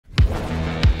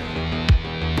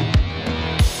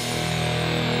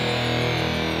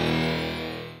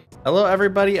Hello,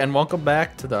 everybody, and welcome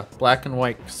back to the Black and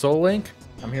White Soul Link.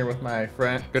 I'm here with my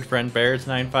good friend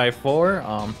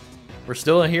Bears954. We're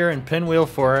still here in Pinwheel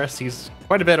Forest. He's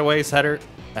quite a bit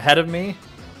ahead of me,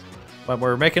 but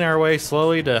we're making our way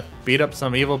slowly to beat up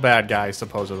some evil bad guys,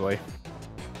 supposedly.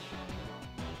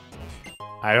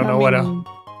 I don't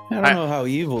know how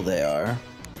evil they are.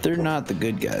 They're not the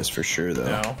good guys for sure,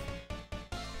 though. No.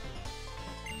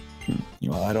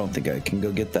 Well, I don't think I can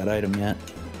go get that item yet.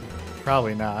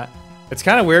 Probably not. It's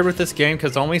kind of weird with this game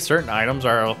because only certain items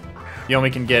you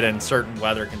only can get in certain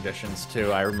weather conditions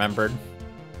too. I remembered.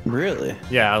 Really?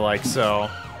 Yeah, like so.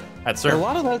 At certain, a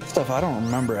lot of that stuff I don't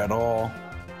remember at all.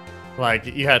 Like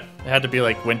it had to be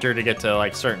like winter to get to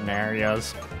like certain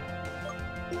areas.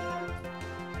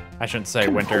 I shouldn't say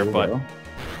winter, cool, but though.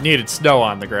 Needed snow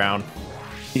on the ground.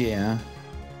 Yeah.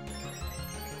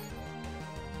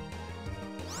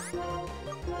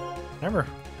 Never.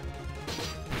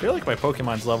 I feel like my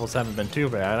Pokemon's levels haven't been too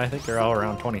bad. I think they're all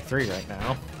around 23 right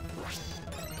now.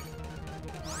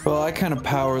 Well, I kind of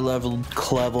power leveled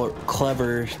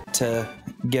clever to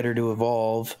get her to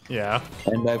evolve. Yeah.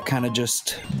 And I've kind of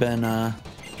just been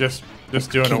just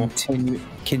doing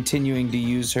continuing to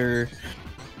use her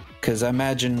because I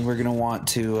imagine we're gonna want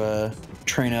to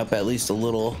train up at least a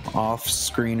little off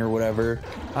screen or whatever.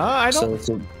 I don't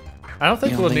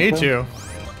think we'll need to,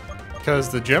 because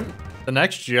the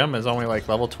next gym is only like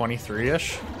level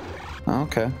 23-ish.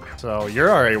 Okay. So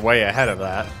you're already way ahead of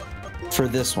that. For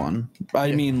this one.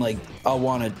 I mean, like, I'll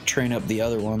want to train up the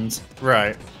other ones.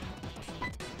 Right.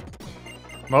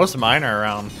 Most of mine are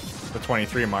around the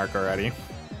 23 mark already.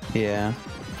 Yeah.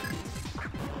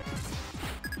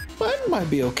 But it might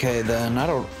be okay then. I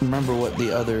don't remember what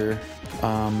the other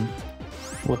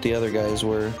guys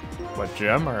were. What,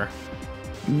 gym or?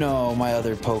 No, my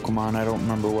other Pokemon. I don't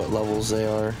remember what levels they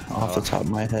are off the top of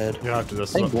my head. You'll have to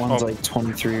just I think one's like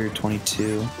 23 or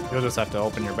 22. You'll just have to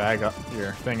open your bag up,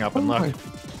 your thing up, and look.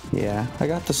 Yeah, I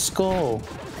got the skull.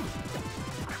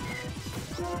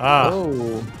 Ah.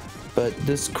 Oh, but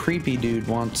this creepy dude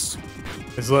wants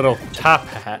his little top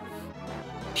hat.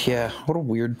 Yeah, what a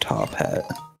weird top hat.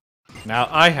 Now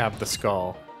I have the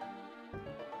skull.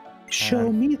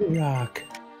 Show me the rock.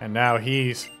 And now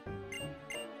he's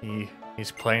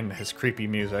playing his creepy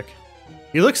music.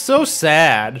 He looks so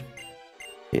sad.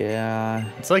 Yeah.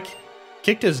 It's like he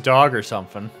kicked his dog or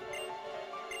something.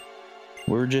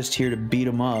 We're just here to beat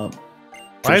him up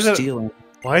for stealing.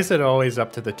 Why is it always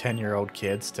up to the 10-year-old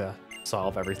kids to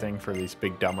solve everything for these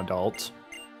big dumb adults?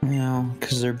 Yeah,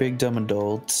 because they're big dumb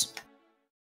adults.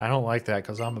 I don't like that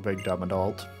because I'm a big dumb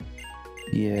adult.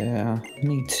 Yeah,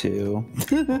 me too.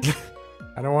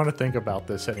 I don't want to think about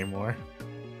this anymore.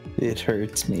 It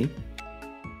hurts me.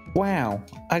 Wow,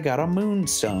 I got a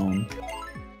moonstone.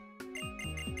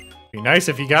 Be nice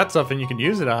if you got something you can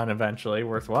use it on eventually,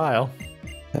 worthwhile.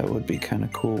 That would be kind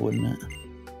of cool, wouldn't it?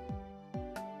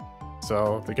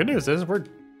 So the good news is we're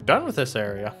done with this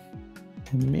area.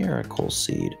 Miracle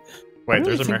seed. Wait,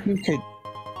 there's a miracle.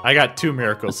 I got 2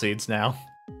 miracle seeds now.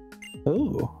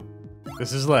 Oh.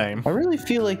 This is lame. I really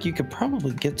feel like you could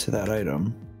probably get to that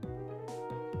item.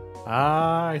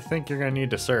 I think you're gonna need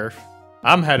to surf.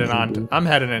 I'm heading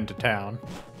into town.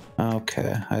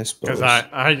 Okay, I suppose.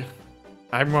 Because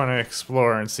I'm gonna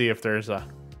explore and see if there's a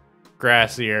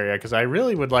grassy area. Because I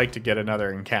really would like to get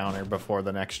another encounter before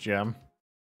the next gym.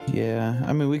 Yeah,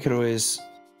 I mean we could always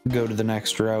go to the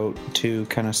next route to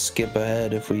kind of skip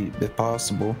ahead if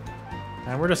possible.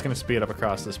 And we're just gonna speed up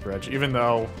across this bridge, even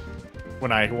though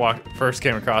when I first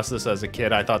came across this as a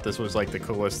kid, I thought this was like the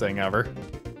coolest thing ever.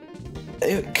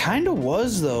 It kind of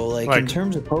was though, like in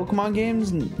terms of Pokemon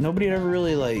games, nobody had ever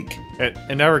really like.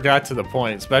 It never got to the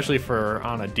point, especially for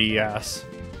on a DS.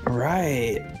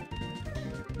 Right.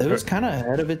 It was kind of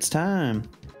ahead of its time.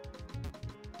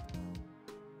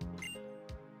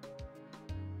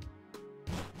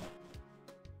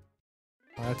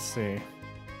 Let's see.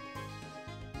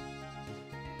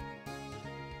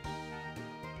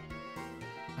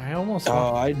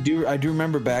 I do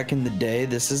remember back in the day.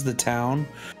 This is the town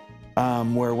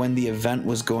where when the event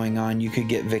was going on, you could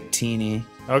get Victini.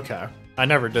 Okay, I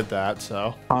never did that.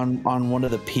 So on one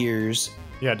of the piers,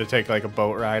 you had to take like a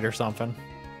boat ride or something.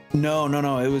 No.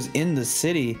 It was in the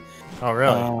city. Oh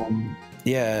really?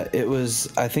 Yeah, it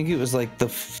was. I think it was like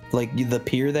the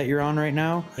pier that you're on right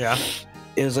now. Yeah.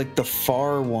 It was like the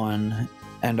far one,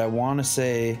 and I want to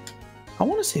say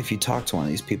if you talk to one of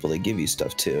these people, they give you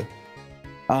stuff too.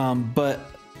 But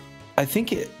I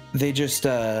think they just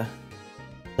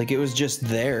like it was just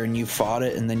there, and you fought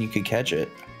it, and then you could catch it.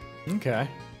 Okay.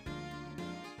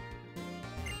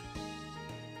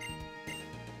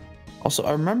 Also,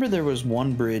 I remember there was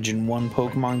one bridge in one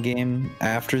Pokemon game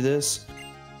after this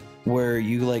where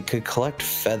you like could collect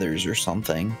feathers or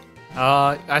something.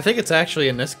 I think it's actually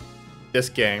in this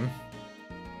game.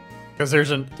 Because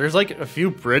there's like a few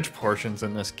bridge portions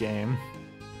in this game.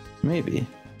 Maybe.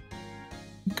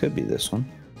 It could be this one.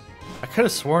 I could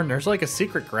have sworn there's like a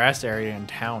secret grass area in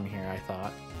town here, I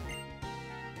thought.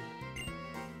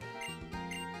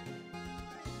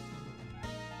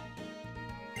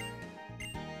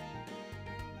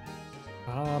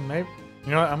 Maybe,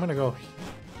 you know what, I'm gonna go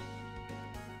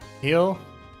heal.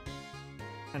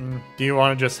 And do you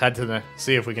want to just head to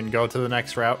see if we can go to the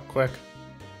next route quick?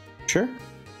 Sure.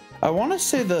 I want to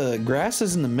say the grass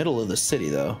is in the middle of the city,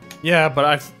 though. Yeah, but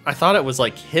I thought it was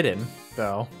like hidden,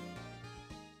 though.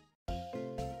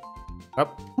 Oh,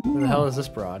 who the hell is this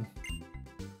broad?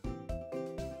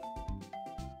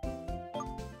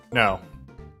 No.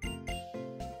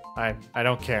 I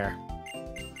don't care.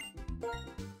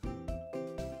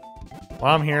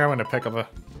 While I'm here, I'm gonna pick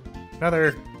up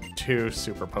another 2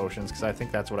 super potions, because I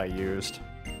think that's what I used.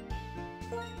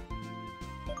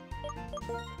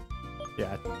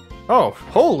 Yeah. Oh,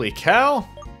 holy cow!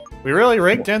 We really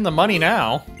raked in the money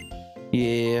now.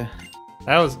 Yeah.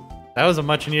 That was a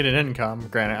much needed income.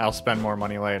 Granted, I'll spend more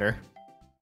money later.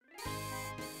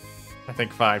 I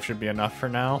think 5 should be enough for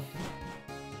now.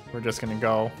 We're just gonna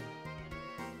go.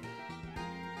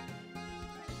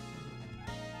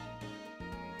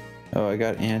 Oh, I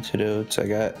got antidotes. I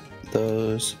got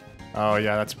those. Oh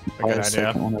yeah, that's a good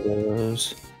idea. One of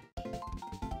those.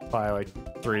 Probably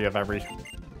like 3 of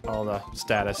all the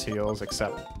status heals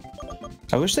except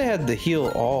I wish they had the heal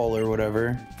all or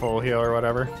whatever. full heal or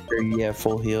whatever. Or, yeah,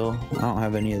 full heal. I don't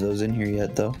have any of those in here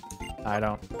yet, though.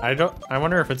 I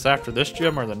wonder if it's after this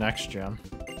gym or the next gym.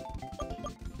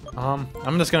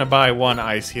 I'm just gonna buy 1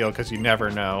 ice heal because you never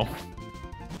know.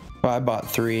 Well, I bought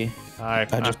 3. I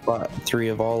just bought 3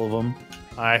 of all of them.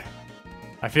 I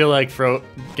feel like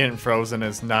getting frozen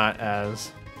is not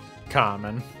as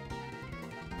common.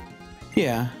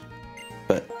 Yeah,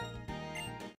 but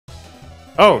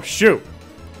oh shoot!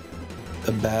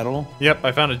 a battle. Yep,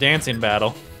 I found a dancing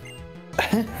battle.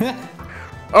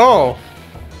 Oh,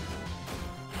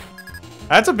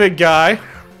 that's a big guy.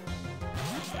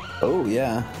 Oh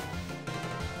yeah.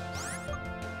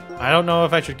 I don't know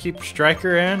if I should keep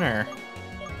Striker in or.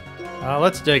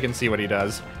 Let's dig and see what he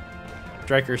does.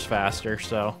 Striker's faster,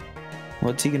 so.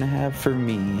 What's he gonna have for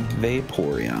me?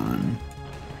 Vaporeon.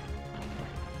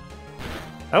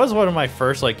 That was one of my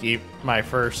first my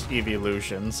first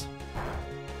evolutions.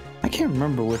 I can't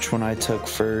remember which one I took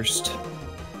first.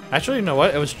 Actually, you know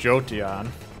what? It was Jolteon.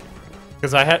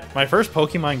 Because my first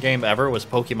Pokemon game ever was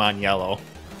Pokemon Yellow.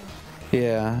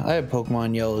 Yeah, I had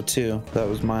Pokemon Yellow too. That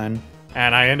was mine.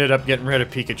 And I ended up getting rid of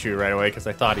Pikachu right away because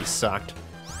I thought he sucked.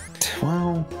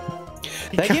 Well,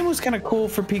 that game was kind of cool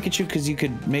for Pikachu because you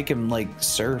could make him like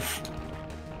surf.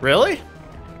 Really?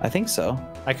 I think so.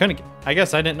 I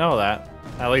guess I didn't know that.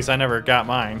 At least I never got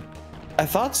mine. I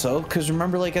thought so because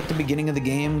remember, like at the beginning of the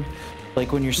game,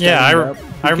 like when you're I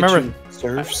remember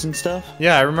surfs and stuff.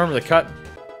 Yeah, I remember the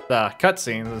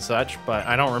cutscenes and such, but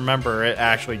I don't remember it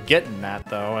actually getting that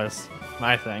though as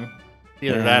my thing.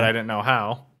 Either that, I didn't know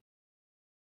how.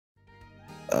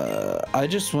 I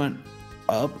just went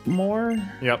up more.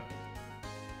 Yep.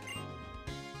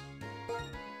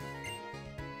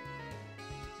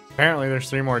 Apparently, there's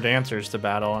 3 more dancers to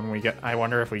battle, and I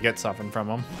wonder if we get something from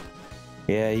them.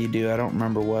 Yeah, you do. I don't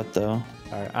remember what though. All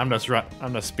right, I'm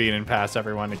just speeding past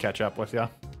everyone to catch up with you.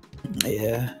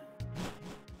 Yeah.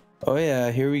 Oh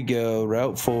yeah, here we go.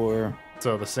 Route 4.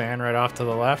 So the sand right off to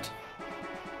the left.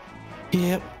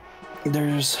 Yep.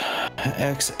 There's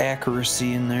X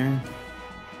accuracy in there.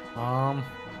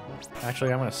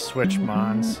 Actually, I'm gonna switch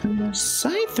mons.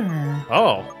 Scyther.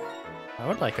 Oh, I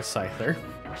would like a Scyther.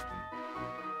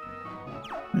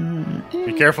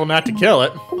 Be careful not to kill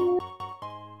it.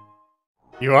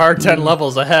 You are 10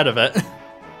 levels ahead of it.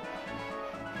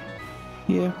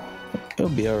 Yeah, it'll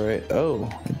be alright. Oh,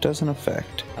 it doesn't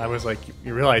affect. I was like,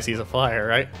 you realize he's a flyer,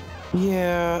 right?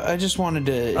 Yeah, I just wanted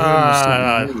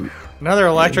to... Another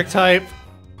electric type.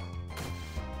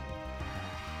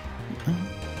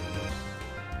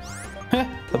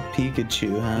 A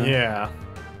Pikachu, huh? Yeah.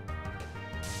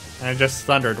 And it just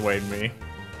Thundered Waved me.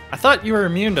 I thought you were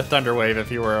immune to Thunder Wave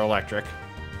if you were electric.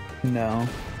 No.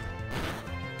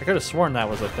 I could have sworn that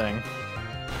was a thing.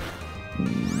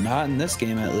 Not in this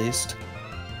game, at least.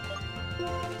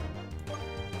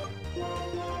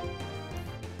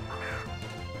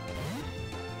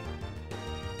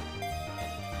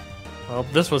 Well,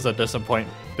 this was a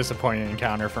disappointing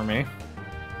encounter for me.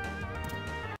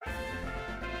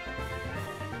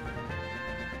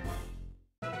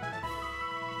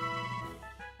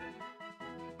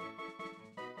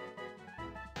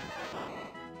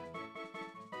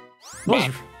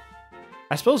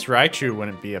 I suppose Raichu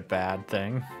wouldn't be a bad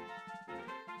thing.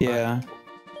 Yeah.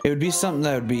 It would be something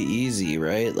that would be easy,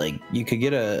 right? Like, you could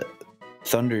get a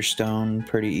Thunderstone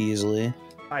pretty easily.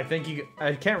 I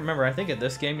can't remember. I think in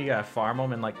this game you gotta farm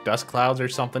them in like dust clouds or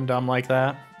something dumb like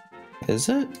that. Is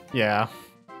it? Yeah.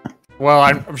 Well,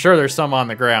 I'm sure there's some on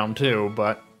the ground too,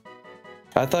 but...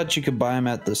 I thought you could buy them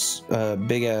at this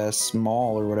big-ass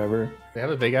mall or whatever. They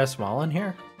have a big-ass mall in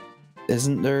here?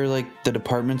 Isn't there, like, the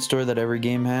department store that every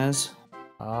game has?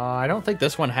 I don't think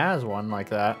this one has one like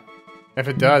that. If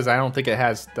it does, I don't think it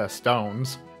has the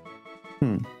stones.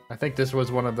 I think this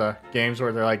was one of the games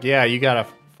where they're like, yeah, you gotta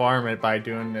farm it by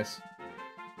doing this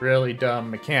really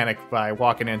dumb mechanic by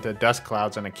walking into dust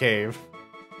clouds in a cave.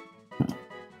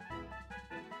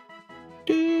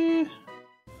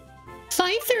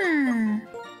 Scyther!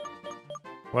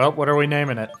 Well, what are we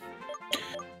naming it?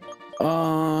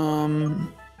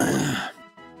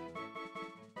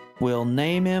 We'll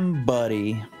name him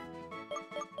Buddy.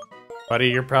 Buddy,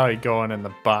 you're probably going in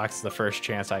the box the first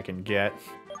chance I can get.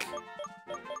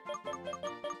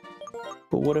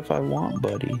 But what if I want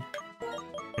Buddy?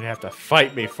 You'd have to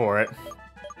fight me for it.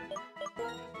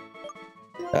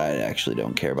 I actually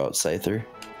don't care about Scyther.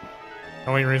 The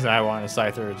only reason I want a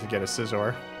Scyther is to get a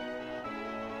Scizor.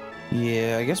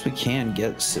 Yeah, I guess we can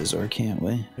get Scizor, can't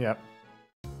we? Yep.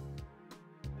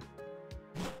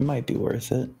 It might be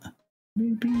worth it.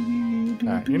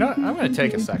 Alright, you know what? I'm gonna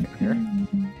take a second here.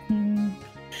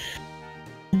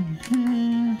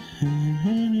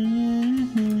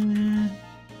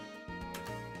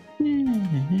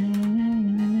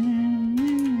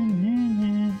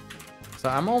 So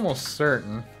I'm almost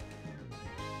certain.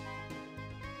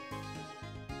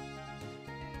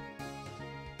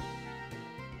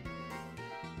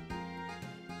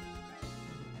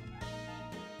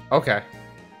 Okay.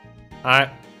 Alright.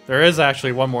 There is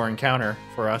actually one more encounter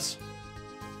for us.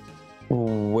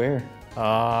 Where?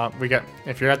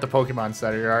 If you're at the Pokemon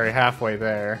Center, you're already halfway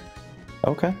there.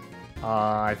 Okay.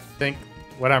 I think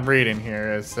what I'm reading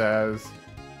here is says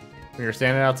when you're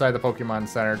standing outside the Pokemon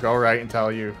Center, go right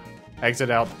until you exit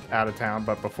out of town,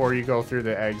 but before you go through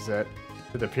the exit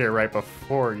to the pier right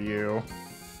before you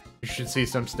should see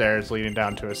some stairs leading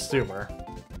down to a sewer.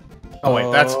 Oh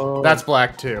wait, that's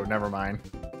black too. Never mind.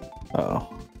 Oh.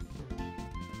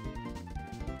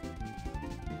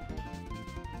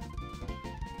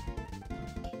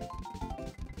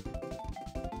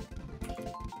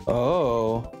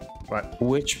 Oh. What?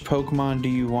 Which Pokemon do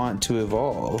you want to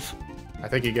evolve? I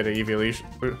think you get an evolution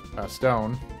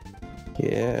stone.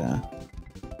 Yeah.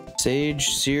 Sage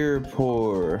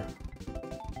Sirpur.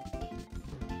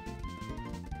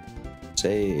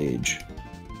 Sage.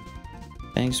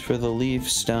 Thanks for the leaf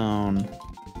stone.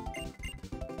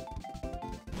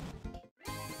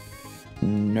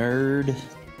 Nerd.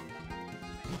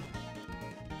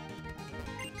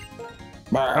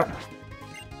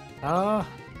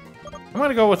 I'm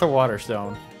gonna go with a water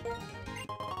stone.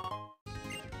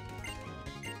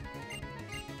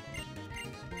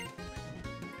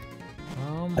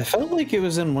 I felt like it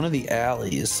was in one of the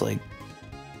alleys, like...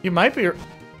 You might be...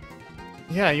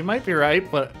 Yeah, you might be right,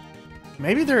 but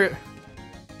maybe there...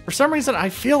 For some reason, I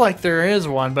feel like there is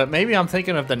one, but maybe I'm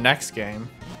thinking of the next game.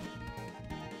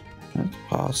 That's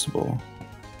possible.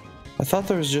 I thought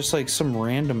there was just like some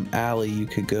random alley you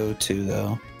could go to,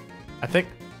 though. I think...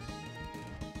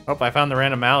 Oh, I found the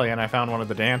random alley, and I found one of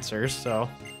the dancers, so...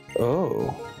 Oh.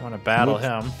 I want to battle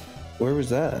him. Where was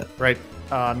that? Right,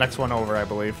 next one over, I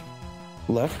believe.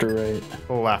 Left or right?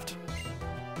 Left.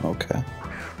 Okay.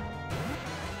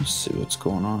 Let's see what's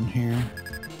going on here.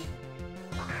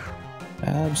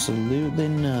 Absolutely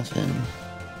nothing.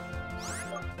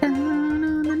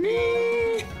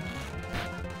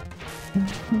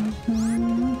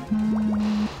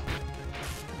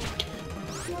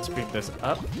 Speed this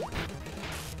up.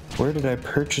 Where did I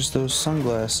purchase those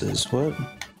sunglasses? What?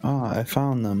 Oh, I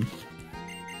found them.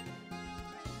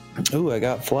 Ooh, I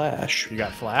got Flash. You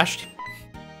got flashed?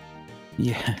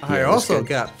 Yeah. I also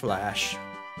got Flash.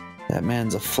 That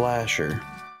man's a flasher.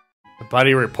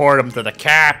 Buddy, report him to the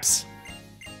Caps.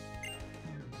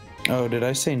 Oh, did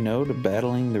I say no to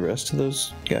battling the rest of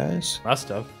those guys? Must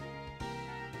have.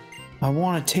 I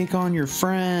want to take on your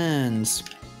friends.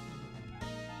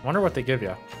 Wonder what they give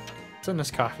you. It's in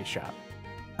this coffee shop.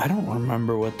 I don't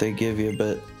remember what they give you,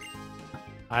 but...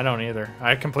 I don't either.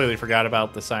 I completely forgot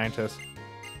about the scientist.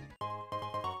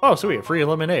 Oh, sweet. Free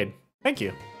lemonade. Thank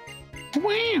you.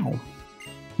 Wow.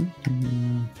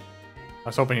 I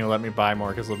was hoping you'd let me buy more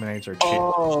because lemonades are cheap.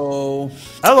 Oh.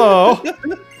 Hello!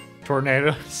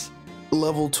 Tornadoes.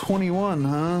 Level 21,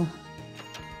 huh?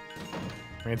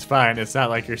 I mean, it's fine. It's not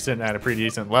like you're sitting at a pretty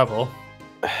decent level.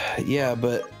 Yeah,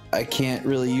 but I can't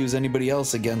really use anybody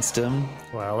else against him.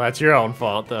 Well, that's your own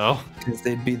fault, though. Because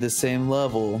they'd be the same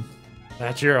level.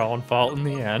 That's your own fault in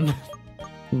the end.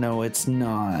 No, it's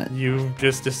not. You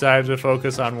just decided to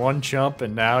focus on one chump,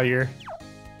 and now you're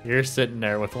sitting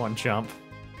there with one chump.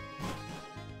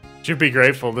 Should be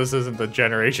grateful this isn't the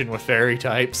generation with fairy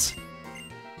types.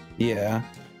 Yeah.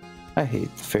 I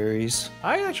hate the fairies.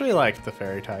 I actually liked the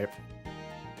fairy type.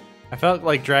 I felt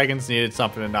like dragons needed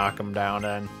something to knock them down,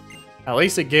 and at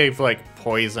least it gave like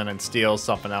poison and steel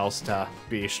something else to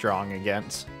be strong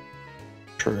against.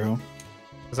 True.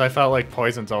 Because I felt like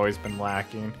poison's always been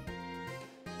lacking.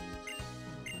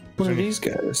 What are these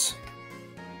guys?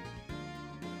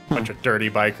 Bunch of dirty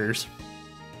bikers.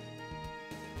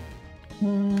 I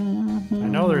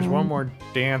know there's one more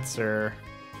dancer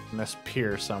in this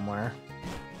pier somewhere.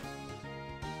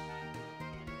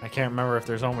 I can't remember if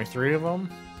there's only 3 of them.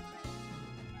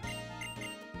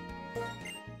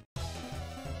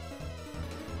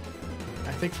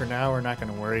 I think for now we're not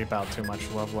going to worry about too much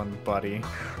leveling Buddy.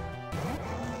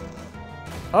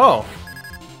 Oh!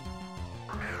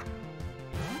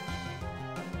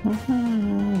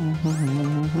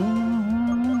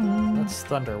 Let's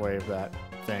Thunder Wave that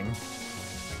thing.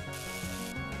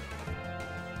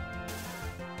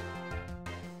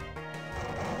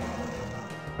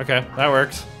 Okay, that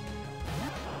works.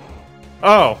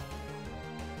 Oh!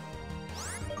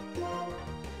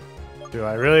 Do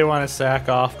I really want to sack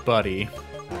off Buddy?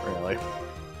 Not really.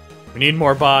 We need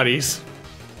more bodies.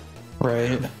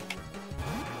 Right.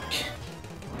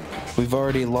 We've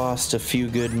already lost a few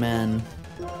good men.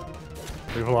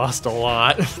 We've lost a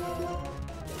lot.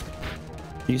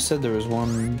 You said there was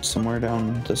one somewhere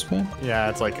down this way? Yeah,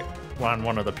 it's like on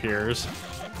one of the piers.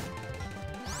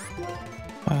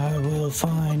 I will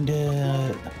find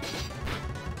it.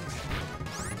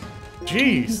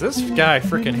 Jeez, this guy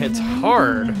freaking hits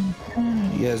hard.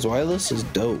 Yeah, Zweilous is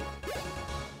dope.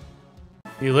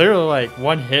 He literally like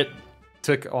one hit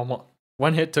took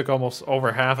almost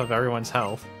over half of everyone's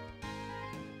health.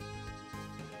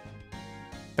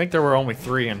 I think there were only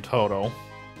 3 in total.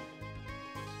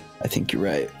 I think you're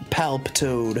right.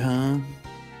 Palpitoad, huh?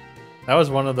 That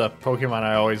was one of the Pokemon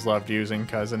I always loved using,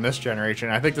 because in this generation,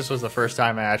 I think this was the first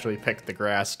time I actually picked the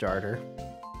grass starter.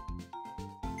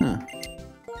 Huh.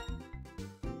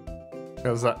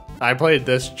 Because I played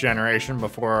this generation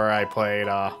before I played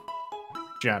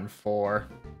Gen 4.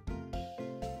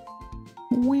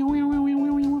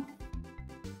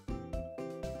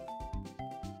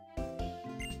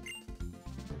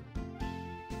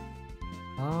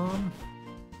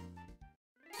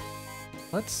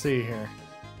 Let's see here.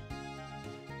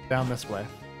 Down this way.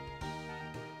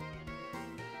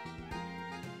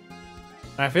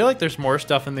 I feel like there's more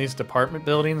stuff in these department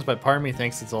buildings, but part of me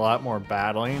thinks it's a lot more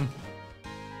battling.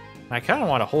 I kind of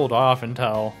want to hold off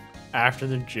until after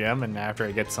the gym and after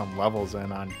I get some levels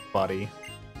in on Buddy.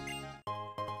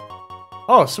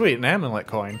 Oh, sweet, an amulet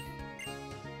coin.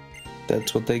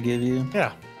 That's what they give you?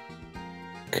 Yeah.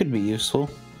 Could be useful.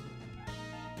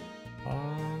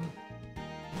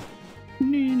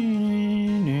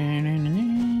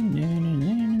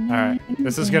 Alright,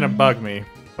 this is gonna bug me,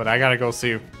 but I gotta go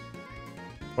see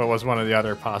what was one of the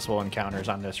other possible encounters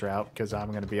on this route, because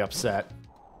I'm gonna be upset.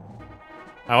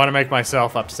 I want to make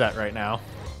myself upset right now.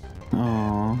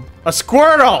 Aww. A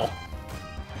Squirtle!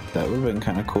 That would have been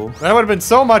kind of cool. That would have been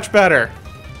so much better.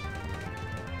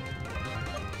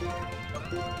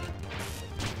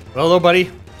 Well, hello,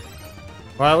 buddy.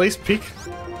 Well, at least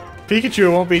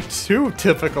Pikachu won't be too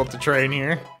difficult to train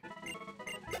here.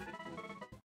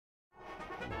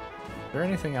 Is there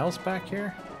anything else back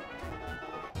here?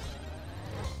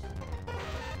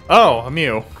 Oh, a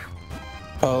Mew.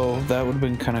 Oh, that would have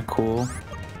been kind of cool.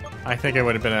 I think it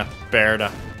would have been a bear to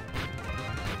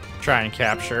try and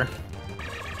capture.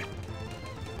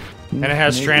 And it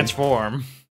has Maybe. Transform.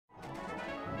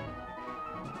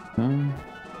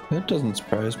 That doesn't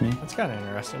surprise me. That's kind of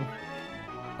interesting.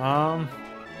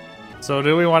 So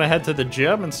do we want to head to the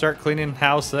gym and start cleaning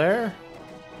house there?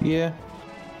 Yeah.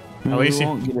 I mean, At least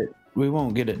we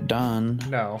won't get it done.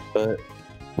 No. But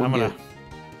You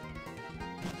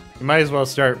might as well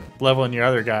start leveling your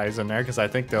other guys in there, because I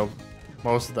think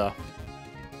most of the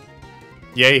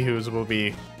Yahoos will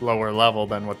be lower level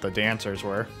than what the dancers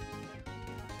were.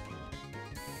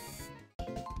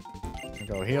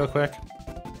 Go heal quick.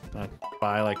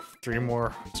 Buy like 3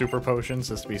 more super potions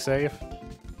just to be safe.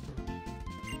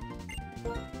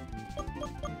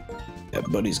 Yeah,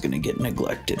 Buddy's gonna get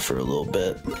neglected for a little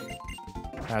bit.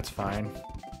 That's fine.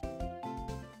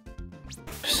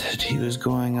 Said he was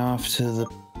going off to the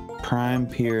prime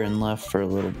pier and left for a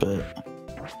little bit.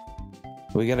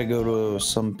 We gotta go to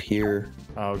some pier.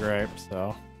 Oh, great.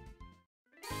 So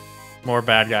more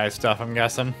bad guy stuff, I'm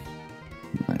guessing.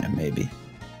 Maybe.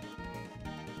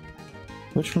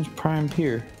 Which one's prime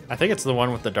pier? I think it's the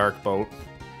one with the dark boat.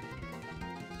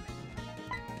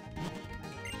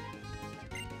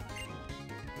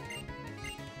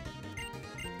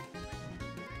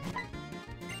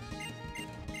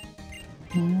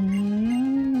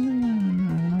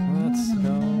 Let's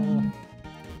go.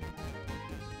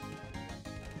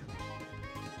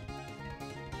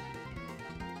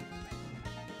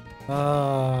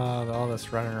 All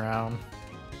this running around.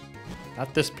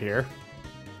 Not this pier.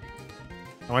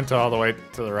 I went all the way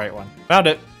to the right one. Found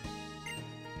it.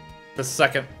 The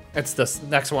second. It's this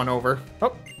next one over.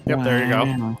 Oh, yep, wow. There you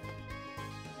go.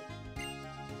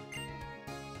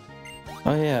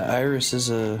 Oh yeah, Iris is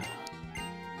a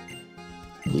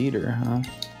leader,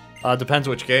 huh? Depends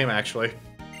which game, actually.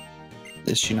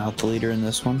 Is she not the leader in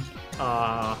this one?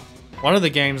 One of the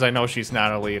games I know she's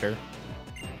not a leader.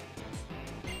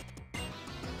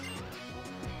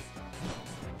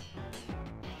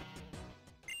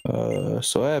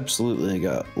 So I absolutely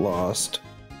got lost.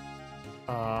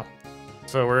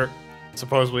 So we're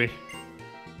supposedly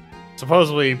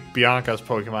Bianca's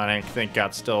Pokemon, I think,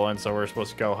 got stolen, so we're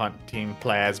supposed to go hunt Team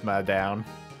Plasma down.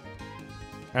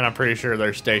 And I'm pretty sure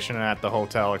they're stationed at the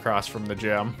hotel across from the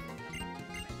gym.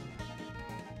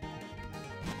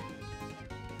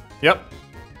 Yep.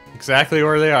 Exactly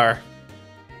where they are.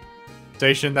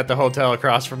 Stationed at the hotel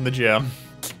across from the gym.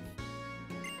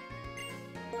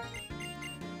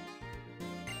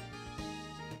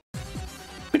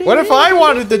 What if I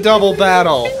wanted the double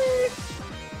battle?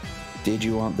 Did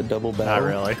you want the double battle? Not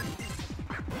really.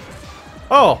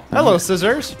 Oh, hello,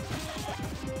 Scissors.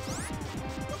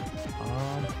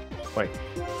 Wait.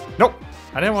 Nope.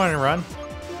 I didn't want to run.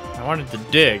 I wanted to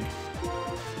dig.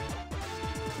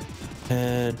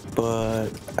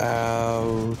 Headbutt.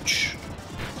 Ouch.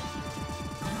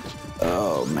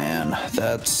 Oh, man.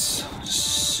 That's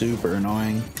super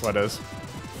annoying. What is?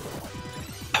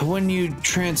 When you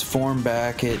transform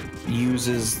back, it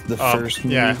uses the first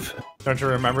move. Yeah. Don't you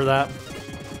remember that?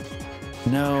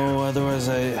 No, otherwise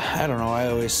I don't know, I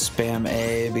always spam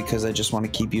A because I just want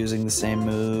to keep using the same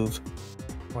move.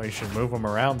 Well, you should move them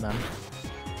around then.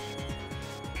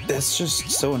 That's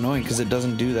just so annoying because it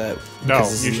doesn't do that. No,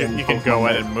 you can go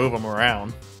in and move them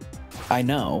around. I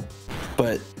know,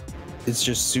 but it's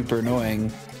just super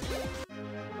annoying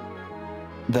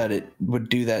that it would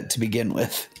do that to begin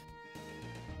with.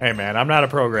 Hey man, I'm not a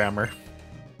programmer.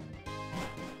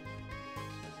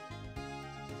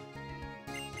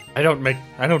 I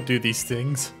don't do these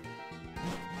things.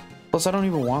 Plus, I don't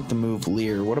even want the move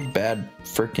Leer. What a bad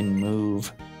freaking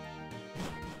move.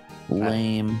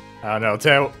 Lame. I don't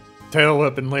know. Tail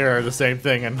Whip and Leer are the same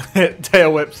thing, and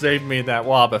Tail Whip saved me in that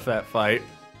Wobbuffet fight.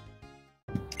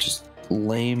 Just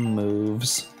lame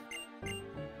moves.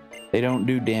 They don't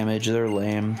do damage. They're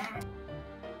lame.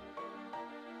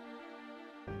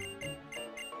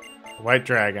 White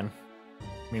Dragon.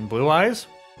 I mean Blue Eyes?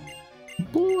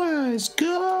 Blue Eyes,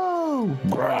 go!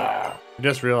 You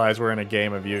just realized we're in a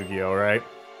game of Yu-Gi-Oh, right?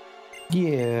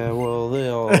 Yeah, well, they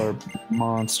all are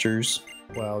monsters.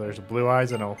 Well, there's a Blue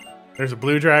Eyes and there's a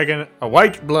Blue Dragon, a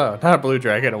White not a Blue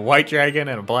Dragon, a White Dragon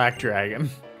and a Black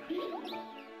Dragon.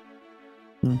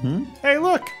 Mm-hmm. Hey,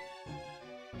 look!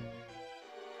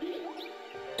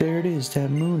 There it is,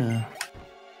 Tamuna.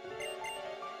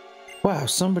 Wow,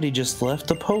 somebody just left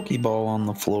a Pokeball on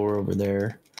the floor over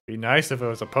there. Be nice if it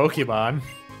was a Pokemon.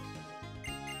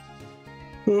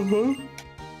 Uh-huh.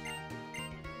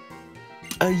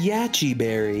 A Yachi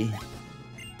Berry.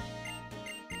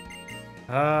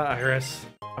 Iris.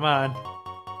 Come on.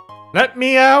 Let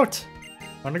me out!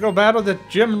 I want to go battle the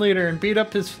gym leader and beat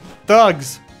up his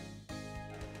thugs.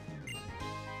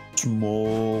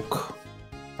 Smoke.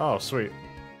 Oh, sweet.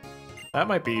 That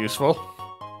might be useful.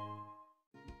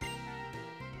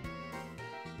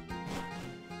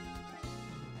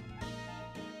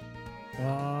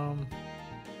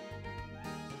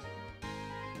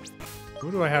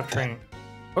 Who do I have training?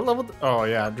 What level? Oh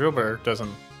yeah, Grober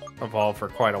doesn't evolve for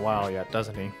quite a while yet,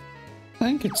 doesn't he? I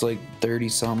think it's like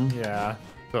 30-something. Yeah,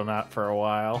 so not for a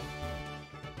while.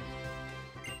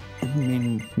 I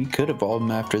mean, we could evolve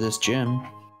him after this gym.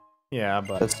 Yeah,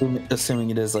 but... Assuming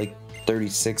it is like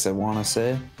 36, I want to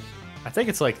say. I think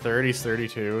it's like 30s,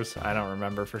 32s. I don't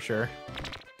remember for sure.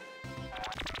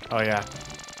 Oh yeah.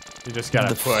 You just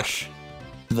gotta push.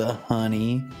 The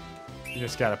honey. You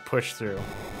just gotta push through.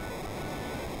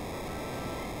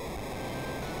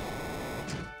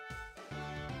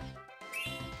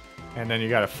 And then you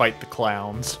gotta fight the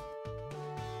clowns.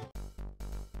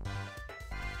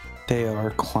 They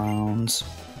are clowns.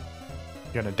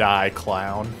 You're gonna die,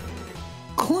 clown.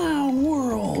 Clown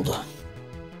world.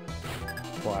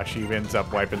 Watch, he ends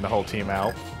up wiping the whole team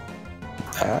out.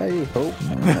 I hope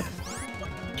not.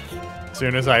 As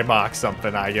soon as I mock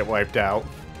something, I get wiped out.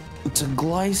 It's a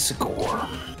Glycigore.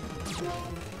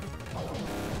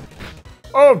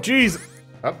 Oh, jeez!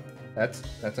 Oh, that's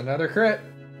another crit.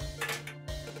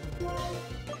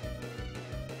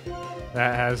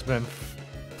 That has been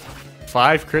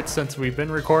 5 crits since we've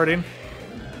been recording.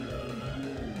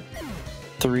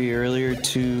 3 earlier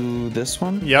to this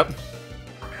one? Yep.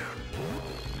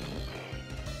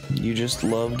 You just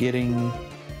love getting...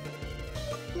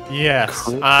 Yes,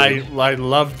 I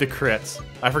love the crits.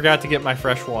 I forgot to get my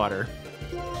fresh water.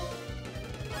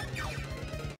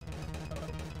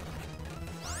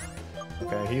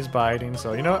 Okay, he's biting,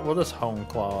 so you know what? We'll just hone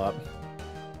claw up.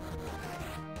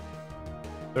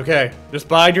 Okay, just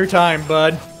bide your time,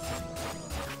 bud.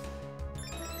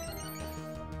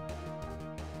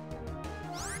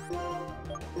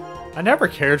 I never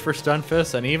cared for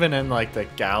Stunfisk, and even in like the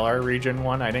Galar region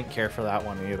one, I didn't care for that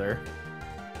one either.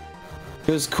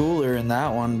 It was cooler in that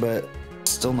one, but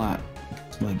still not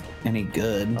like any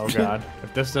good. Oh god,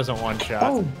 if this doesn't one shot.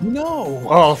 Oh no!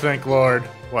 Oh, thank Lord.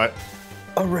 What?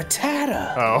 A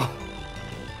Rattata! Oh.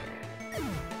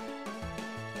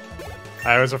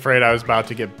 I was afraid I was about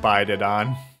to get bited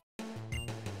on.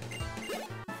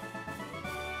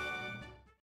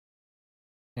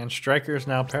 And Striker's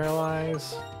now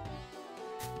paralyzed.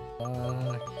 There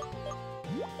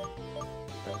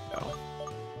we go.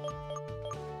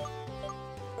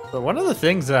 But one of the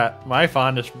things that my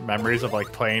fondest memories of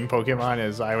like playing Pokemon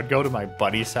is I would go to my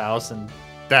buddy's house, and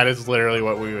that is literally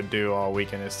what we would do all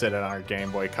weekend, is sit on our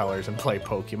Game Boy Colors and play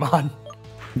Pokemon.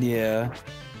 Yeah.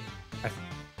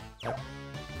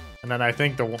 And then I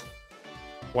think the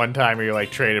one time we like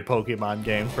traded Pokemon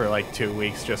games for like 2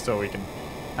 weeks just so we can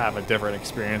have a different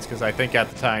experience, because I think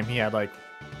at the time he had like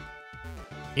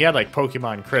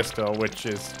Pokemon Crystal, which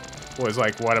was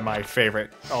like one of my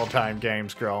favorite all-time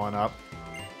games growing up.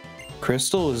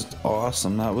 Crystal was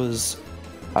awesome. That was,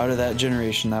 out of that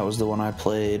generation, that was the one I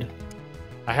played.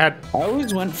 I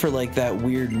always went for like that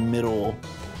weird middle,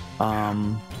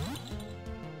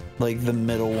 like the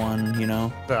middle one, you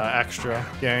know? The extra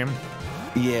game.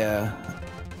 Yeah.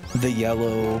 The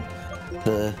yellow,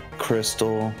 the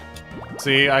crystal.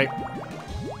 See,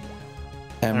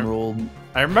 Emerald.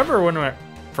 I remember when I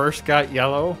first got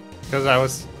yellow,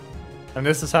 because and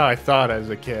this is how I thought as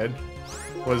a kid,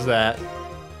 was that,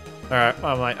 alright,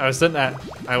 I was at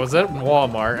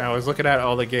Walmart, and I was looking at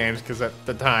all the games, because at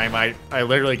the time, I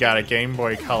literally got a Game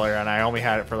Boy Color, and I only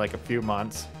had it for like a few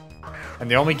months. And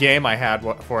the only game I had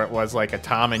for it was like a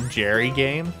Tom and Jerry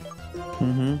game.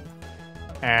 Mm-hmm.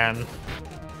 And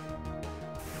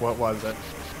what was it?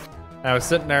 I was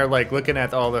sitting there like looking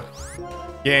at all the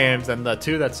games, and the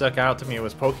two that stuck out to me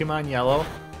was Pokemon Yellow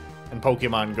and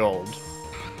Pokemon Gold.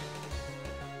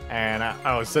 And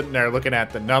I was sitting there looking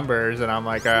at the numbers, and I'm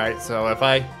like, alright, so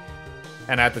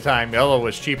and at the time Yellow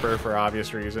was cheaper for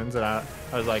obvious reasons, and I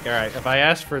was like, alright, if I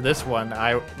ask for this one,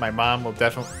 my mom will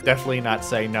definitely not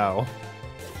say no.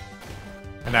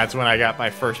 And that's when I got my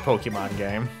first Pokemon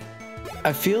game.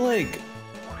 I feel like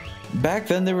back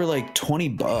then they were like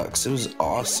 $20. It was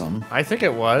awesome. I think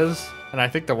it was, and I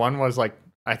think the one was like,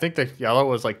 I think the yellow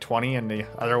was like 20 and the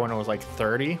other one was like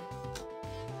 30.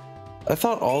 I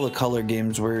thought all the color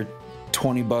games were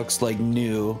 $20 like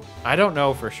new. I don't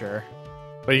know for sure.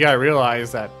 But you gotta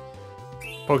realize that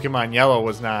Pokemon Yellow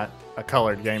was not a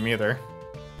colored game either.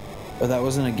 Oh, that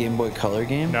wasn't a Game Boy Color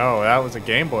game? No, that was a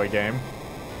Game Boy game.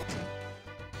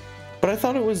 But I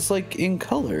thought it was like in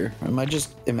color. Am I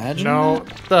just imagining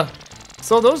that?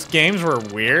 So those games were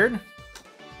weird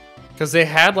because they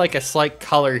had like a slight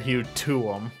color hue to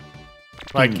them.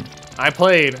 Like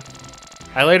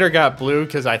I later got blue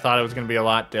because I thought it was going to be a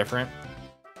lot different.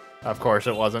 Of course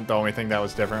it wasn't. The only thing that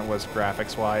was different was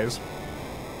graphics wise.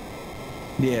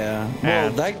 Yeah.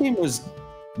 Well, that game was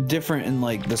different in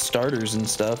like the starters and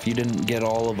stuff. You didn't get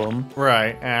all of them.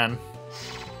 Right, and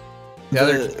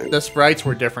the sprites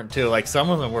were different too. Like some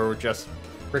of them were just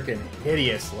freaking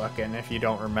hideous looking. If you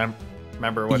don't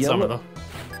remember what some of the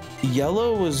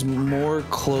Yellow was more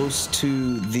close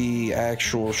to the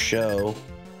actual show.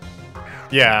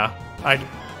 Yeah,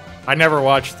 I never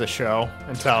watched the show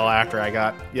until after I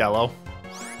got Yellow,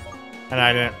 and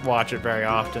I didn't watch it very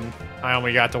often. I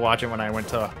only got to watch it when I went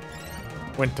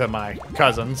to my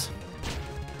cousin's.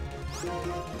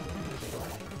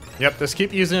 Yep, just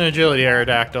keep using agility,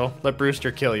 Aerodactyl. Let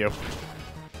Brewster kill you.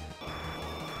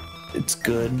 It's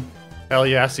good. Hell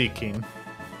yeah, Seeking.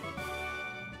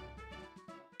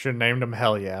 Should have named him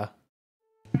Hell Yeah.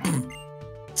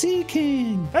 Sea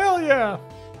King. Hell yeah!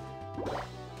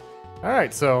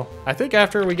 Alright, so I think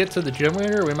after we get to the gym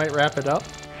leader, we might wrap it up.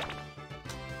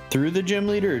 Through the gym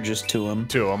leader or just to him?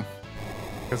 To him.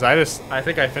 Because I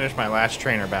think I finished my last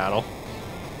trainer battle.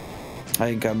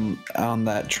 I think I'm on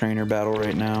that trainer battle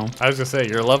right now. I was gonna say,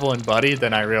 you're leveling Buddy,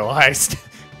 then I realized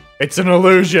it's an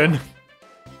illusion.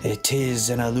 It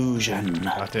is an illusion.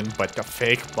 Nothing but the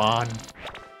fake bond.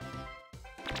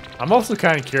 I'm also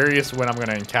kind of curious when I'm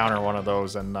gonna encounter one of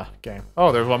those in the game.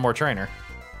 Oh, there's one more trainer.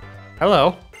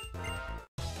 Hello.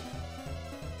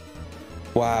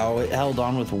 Wow, it held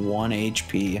on with 1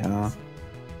 HP, huh?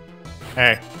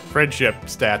 Hey, friendship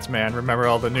stats, man. Remember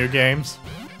all the new games?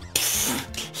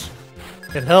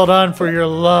 It held on for your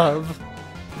love.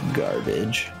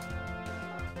 Garbage.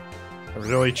 A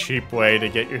really cheap way to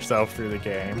get yourself through the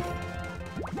game.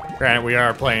 Granted,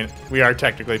 we are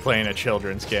technically playing a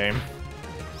children's game.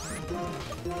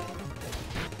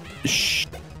 Shh.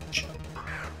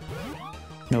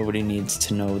 Nobody needs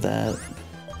to know that.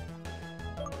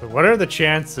 But what are the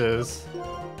chances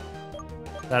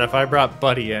that if I brought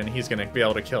Buddy in, he's gonna be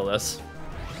able to kill us?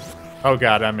 Oh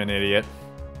god, I'm an idiot.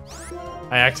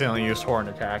 I accidentally used Horn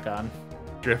Attack on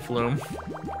Drifloom.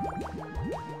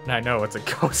 And I know it's a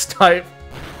ghost type.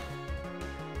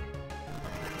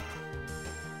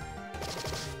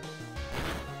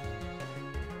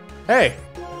 Hey!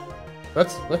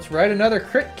 Let's write another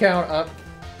crit count up.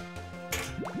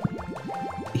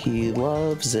 He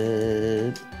loves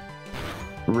it.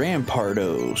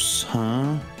 Rampardos,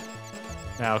 huh?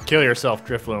 Now kill yourself,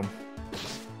 Drifloom.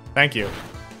 Thank you.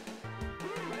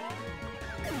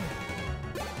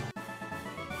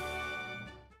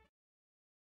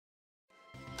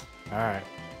 Alright.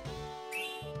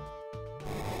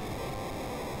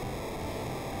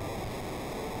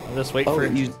 I'll just wait for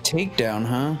it. You takedown,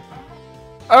 huh?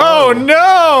 Oh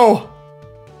no!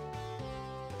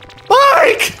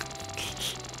 Mike!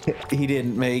 He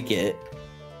didn't make it.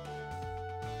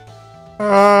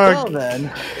 Well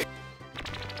then.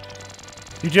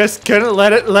 You just couldn't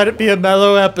let it be a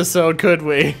mellow episode, could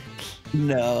we?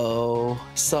 No,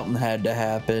 something had to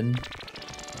happen.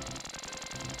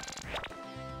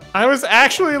 I was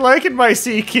actually liking my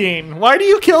Sea King. Why do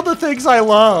you kill the things I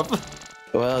love?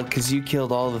 Well, because you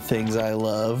killed all the things I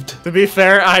loved. To be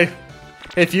fair,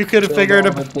 if you could have figured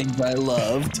all the things I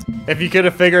loved. If you could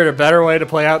have figured a better way to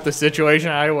play out the situation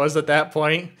I was at that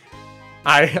point,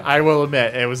 I will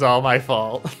admit it was all my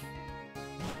fault.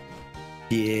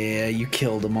 Yeah, you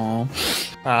killed them all.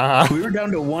 We were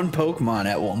down to 1 Pokemon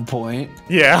at one point.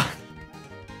 Yeah.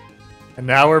 And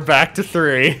now we're back to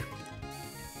 3.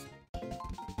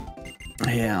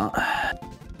 Yeah.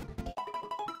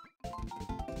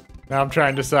 Now I'm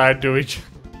trying to decide, do we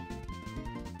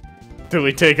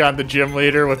take on the gym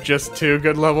leader with just 2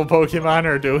 good level Pokemon,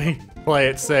 or do we play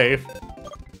it safe?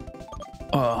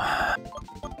 Oh, I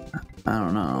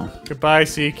don't know. Goodbye,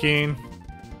 Sea King.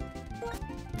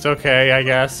 It's okay, I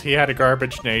guess. He had a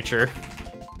garbage nature.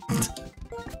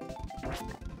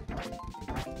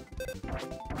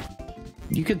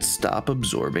 You could stop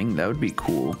absorbing. That would be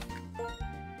cool.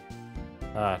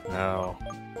 No.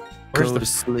 Go to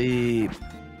sleep.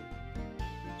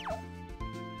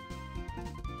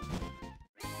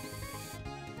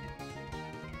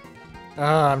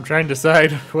 I'm trying to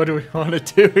decide, what do we want to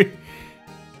do?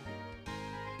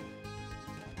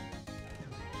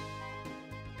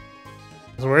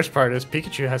 The worst part is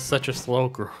Pikachu has such a slow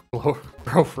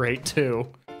growth rate too.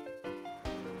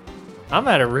 I'm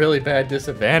at a really bad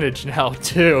disadvantage now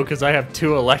too, because I have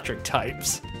 2 electric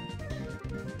types.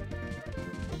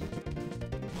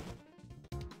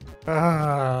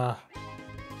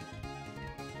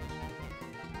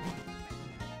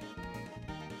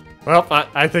 Well,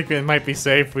 I think it might be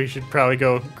safe. We should probably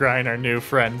go grind our new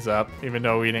friends up, even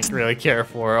though we didn't really care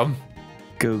for them.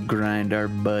 Go grind our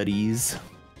buddies.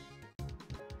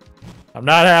 I'm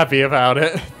not happy about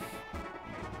it.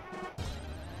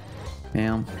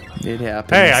 Yeah, it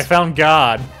happens. Hey, I found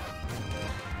God.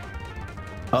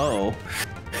 Oh.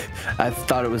 I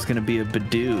thought it was going to be a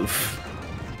Bidoof.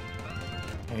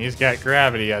 And he's got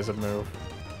gravity as a move.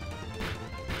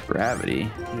 Gravity?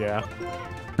 Yeah.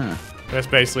 Huh. This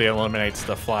basically eliminates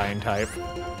the flying type.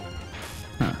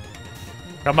 Huh.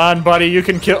 Come on, buddy, you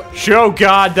can kill. Show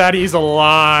God that he's a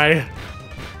lie.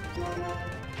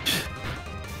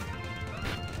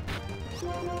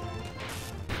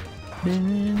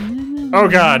 Oh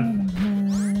God.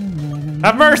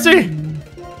 Have mercy!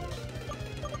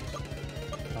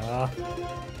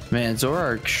 Man,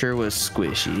 Zoroark sure was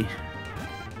squishy.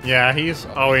 Yeah, he's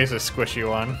always a squishy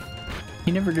one.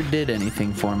 He never did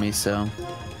anything for me, so.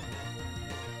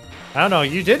 I don't know,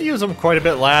 you did use them quite a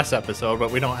bit last episode,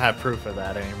 but we don't have proof of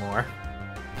that anymore.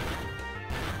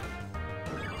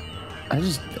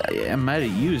 I might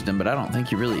have used him, but I don't think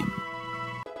he really...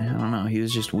 I don't know, he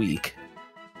was just weak.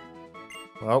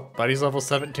 Well, Buddy's level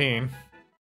 17. You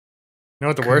know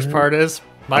what the worst part is?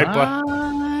 My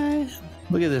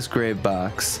Look at this grave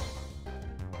box.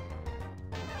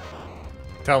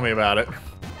 Tell me about it.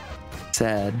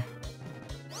 Sad.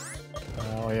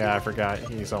 Oh yeah, I forgot.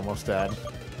 He's almost dead.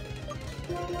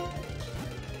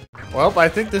 Well, I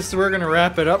think this is where we're gonna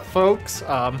wrap it up, folks.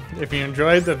 If you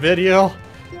enjoyed the video,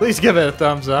 please give it a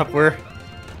thumbs up.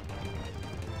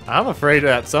 I'm afraid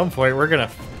at some point we're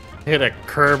gonna hit a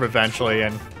curb eventually,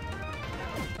 and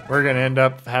we're gonna end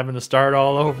up having to start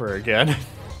all over again.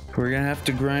 We're gonna have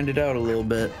to grind it out a little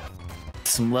bit.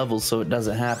 Some levels so it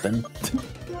doesn't happen.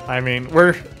 I mean,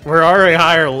 we're already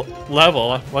higher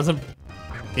level. Wasn't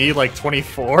he like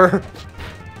 24?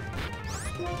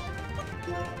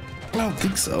 I don't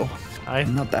think so.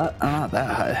 I'm not that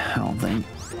high, I don't think.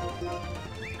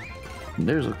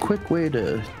 There's a quick way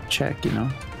to check, you know.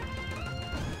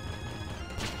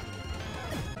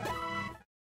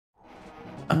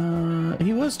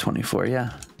 He was 24,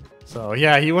 yeah. So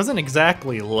yeah, he wasn't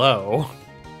exactly low.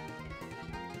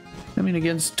 I mean,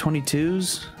 against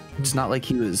 22s, it's not like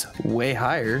he was way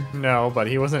higher. No, but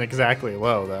he wasn't exactly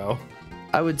low, though.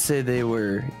 I would say they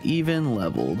were even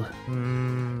leveled.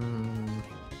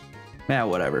 Yeah,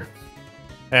 whatever.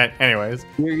 And anyways,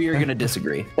 you're gonna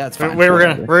disagree. That's fine.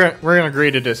 We're gonna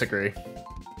agree to disagree.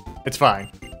 It's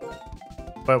fine.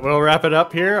 But we'll wrap it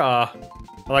up here.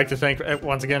 I'd like to thank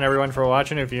once again everyone for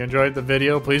watching. If you enjoyed the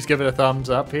video, please give it a thumbs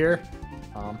up here.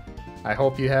 I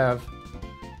hope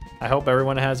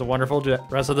everyone has a wonderful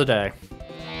rest of the day.